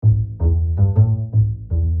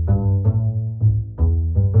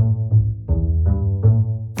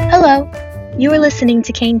Hello, you are listening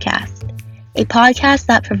to CaneCast, a podcast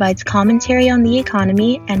that provides commentary on the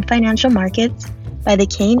economy and financial markets by the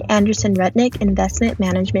Kayne Anderson Rudnick Investment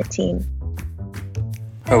Management Team.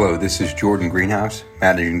 Hello, this is Jordan Greenhouse,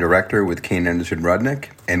 Managing Director with Kayne Anderson Rudnick,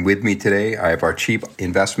 and with me today I have our Chief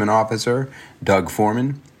Investment Officer, Doug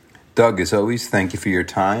Foreman. Doug, as always, thank you for your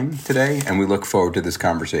time today, and we look forward to this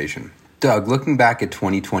conversation. Doug, looking back at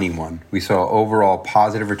 2021, we saw overall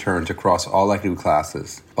positive returns across all equity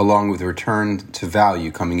classes, along with return to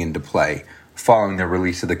value coming into play following the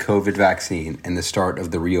release of the COVID vaccine and the start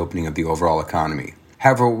of the reopening of the overall economy.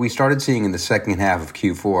 However, what we started seeing in the second half of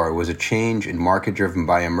Q4 was a change in market driven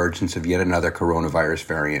by emergence of yet another coronavirus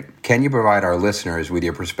variant. Can you provide our listeners with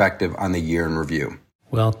your perspective on the year in review?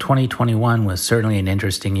 Well, 2021 was certainly an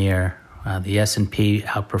interesting year. The S&P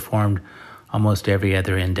outperformed almost every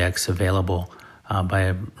other index available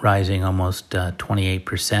by rising almost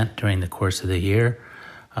 28% during the course of the year,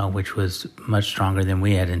 which was much stronger than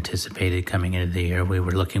we had anticipated coming into the year. We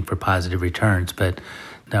were looking for positive returns, but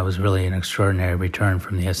that was really an extraordinary return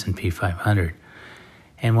from the S&P 500.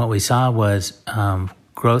 And what we saw was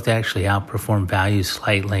growth actually outperformed value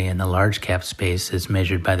slightly in the large cap space as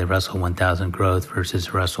measured by the Russell 1000 growth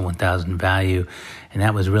versus Russell 1000 value. And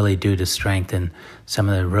that was really due to strength in some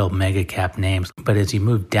of the real mega cap names. But as you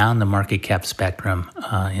move down the market cap spectrum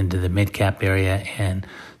into the mid cap area and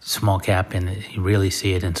small cap, and you really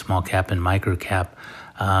see it in small cap and micro cap,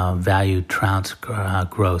 value trounced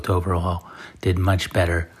growth overall, did much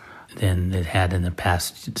better than it had in the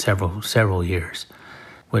past several years.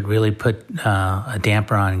 What really put a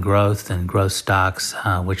damper on growth and growth stocks,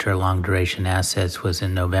 which are long-duration assets, was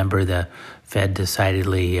in November. The Fed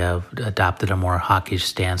decidedly adopted a more hawkish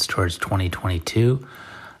stance towards 2022.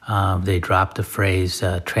 They dropped the phrase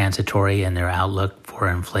transitory in their outlook for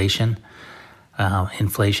inflation.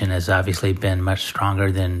 Inflation has obviously been much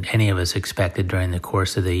stronger than any of us expected during the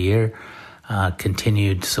course of the year.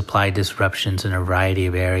 Continued supply disruptions in a variety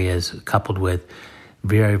of areas, coupled with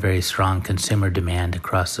very, very strong consumer demand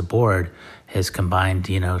across the board, has combined,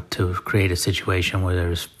 to create a situation where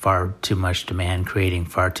there's far too much demand creating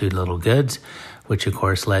far too little goods, which of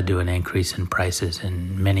course led to an increase in prices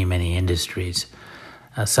in many, many industries.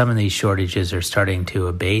 Some of these shortages are starting to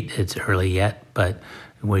abate. It's early yet, but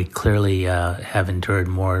we clearly have endured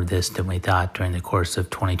more of this than we thought during the course of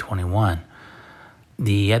 2021.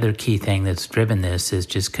 The other key thing that's driven this is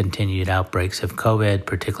just continued outbreaks of COVID,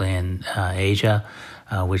 particularly in Asia,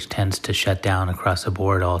 which tends to shut down across the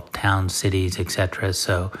board, all towns, cities, etc.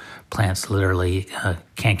 So plants literally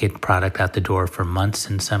can't get product out the door for months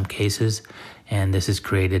in some cases. And this has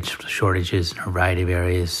created shortages in a variety of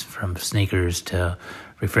areas, from sneakers to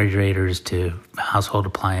refrigerators to household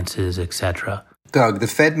appliances, etc. Doug, the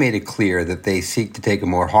Fed made it clear that they seek to take a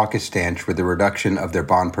more hawkish stance with the reduction of their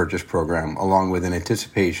bond purchase program, along with an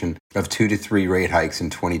anticipation of 2 to 3 rate hikes in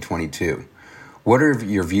 2022. What are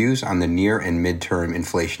your views on the near and midterm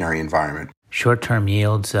inflationary environment? Short-term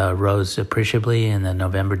yields rose appreciably in the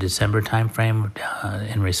November-December timeframe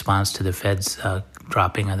in response to the Fed's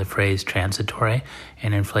dropping of the phrase transitory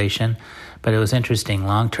in inflation. But it was interesting,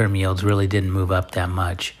 long-term yields really didn't move up that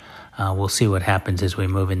much. We'll see what happens as we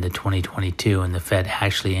move into 2022 and the Fed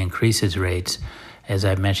actually increases rates. As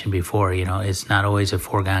I've mentioned before, it's not always a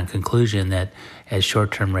foregone conclusion that as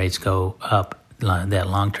short-term rates go up, that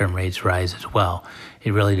long-term rates rise as well.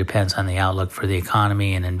 It really depends on the outlook for the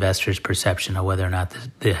economy and investors' perception of whether or not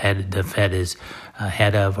the Fed is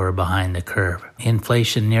ahead of or behind the curve.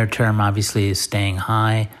 Inflation near-term obviously is staying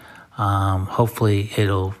high. Hopefully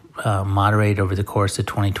it'll moderate over the course of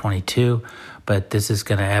 2022, but this is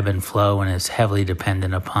going to ebb and flow and is heavily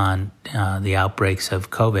dependent upon the outbreaks of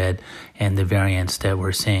COVID and the variants that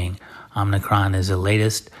we're seeing. Omicron is the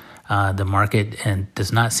latest. The market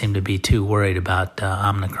does not seem to be too worried about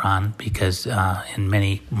Omicron because in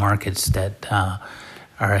many markets that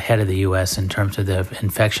are ahead of the U.S. in terms of the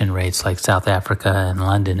infection rates, like South Africa and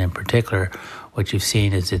London in particular, what you've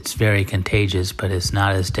seen is it's very contagious, but it's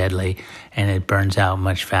not as deadly, and it burns out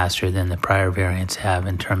much faster than the prior variants have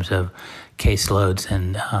in terms of caseloads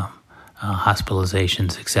and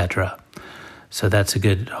hospitalizations, etc. So that's a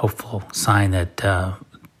good, hopeful sign that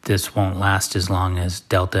this won't last as long as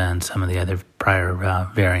Delta and some of the other prior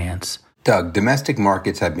variants. Doug, domestic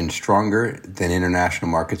markets have been stronger than international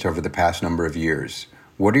markets over the past number of years.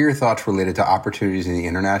 What are your thoughts related to opportunities in the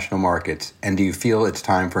international markets, and do you feel it's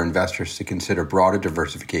time for investors to consider broader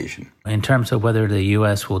diversification? In terms of whether the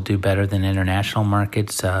U.S. will do better than international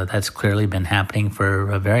markets, that's clearly been happening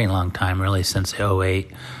for a very long time, really since the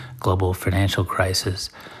 2008 global financial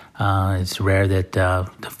crisis. It's rare that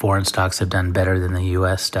the foreign stocks have done better than the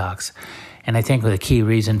U.S. stocks. And I think the key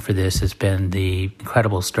reason for this has been the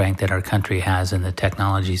incredible strength that our country has in the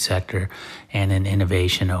technology sector and in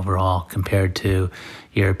innovation overall compared to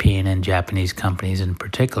European and Japanese companies in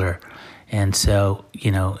particular. And so,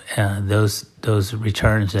 those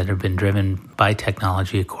returns that have been driven by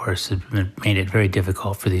technology, of course, have made it very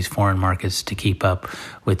difficult for these foreign markets to keep up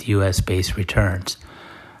with U.S.-based returns.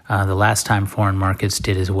 The last time foreign markets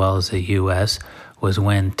did as well as the U.S. was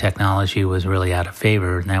when technology was really out of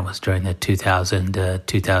favor, and that was during the 2000 to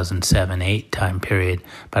 2007-8 time period,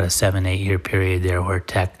 about a 7-8 year period there where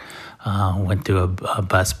tech went through a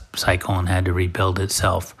bust cycle and had to rebuild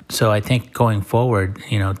itself. So I think going forward,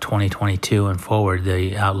 2022 and forward,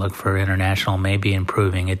 the outlook for international may be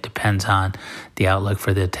improving. It depends on the outlook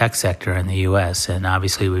for the tech sector in the U.S. And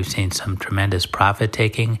obviously we've seen some tremendous profit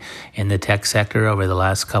taking in the tech sector over the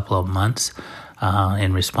last couple of months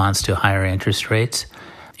in response to higher interest rates.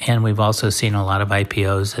 And we've also seen a lot of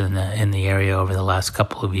IPOs in the area over the last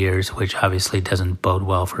couple of years, which obviously doesn't bode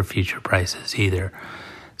well for future prices either.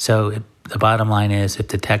 So the bottom line is, if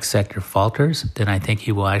the tech sector falters, then I think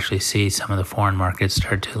you will actually see some of the foreign markets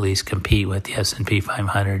start to at least compete with the S&P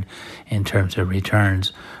 500 in terms of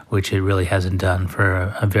returns, which it really hasn't done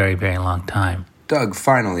for a very, very long time. Doug,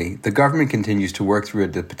 finally, the government continues to work through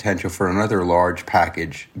the potential for another large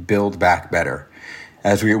package, Build Back Better.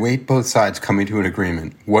 As we await both sides coming to an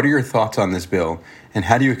agreement, what are your thoughts on this bill, and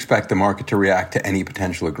how do you expect the market to react to any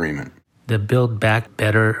potential agreement? The Build Back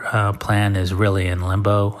Better plan is really in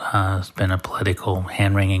limbo. It's been a political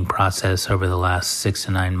hand-wringing process over the last 6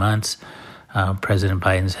 to 9 months. President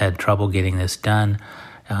Biden's had trouble getting this done.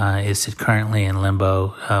 It's currently in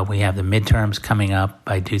limbo. We have the midterms coming up.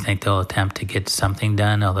 I do think they'll attempt to get something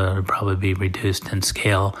done, although it'll probably be reduced in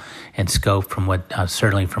scale and scope from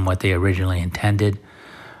certainly from what they originally intended.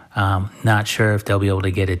 Not sure if they'll be able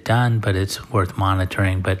to get it done, but it's worth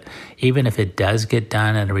monitoring. But even if it does get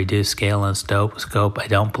done at a reduced scale and scope, I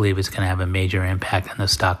don't believe it's going to have a major impact on the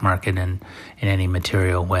stock market in any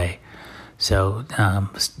material way. So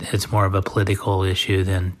it's more of a political issue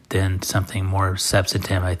than something more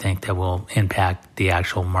substantive, I think, that will impact the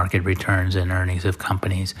actual market returns and earnings of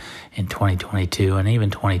companies in 2022 and even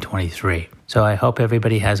 2023. So I hope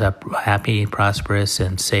everybody has a happy, prosperous,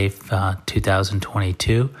 and safe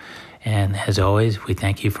 2022. And as always, we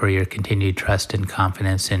thank you for your continued trust and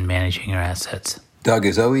confidence in managing your assets. Doug,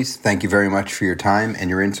 as always, thank you very much for your time and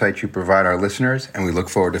your insights you provide our listeners, and we look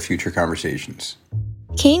forward to future conversations.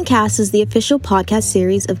 CaneCast is the official podcast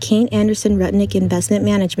series of Kayne Anderson Rudnick Investment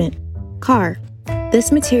Management, CAR.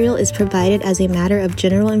 This material is provided as a matter of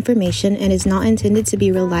general information and is not intended to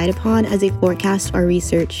be relied upon as a forecast or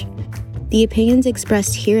research. The opinions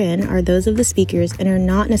expressed herein are those of the speakers and are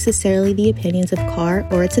not necessarily the opinions of CAR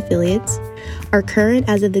or its affiliates, are current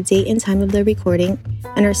as of the date and time of the recording,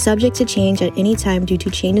 and are subject to change at any time due to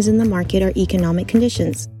changes in the market or economic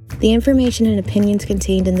conditions. The information and opinions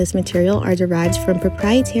contained in this material are derived from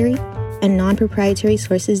proprietary and non-proprietary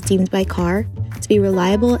sources deemed by CAR to be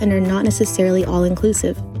reliable and are not necessarily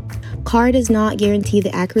all-inclusive. CAR does not guarantee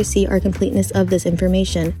the accuracy or completeness of this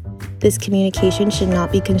information. This communication should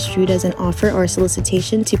not be construed as an offer or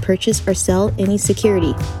solicitation to purchase or sell any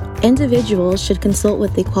security. Individuals should consult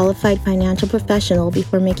with a qualified financial professional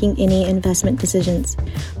before making any investment decisions.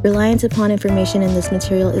 Reliance upon information in this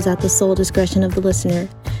material is at the sole discretion of the listener.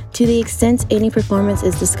 To the extent any performance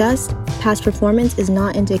is discussed, past performance is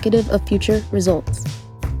not indicative of future results.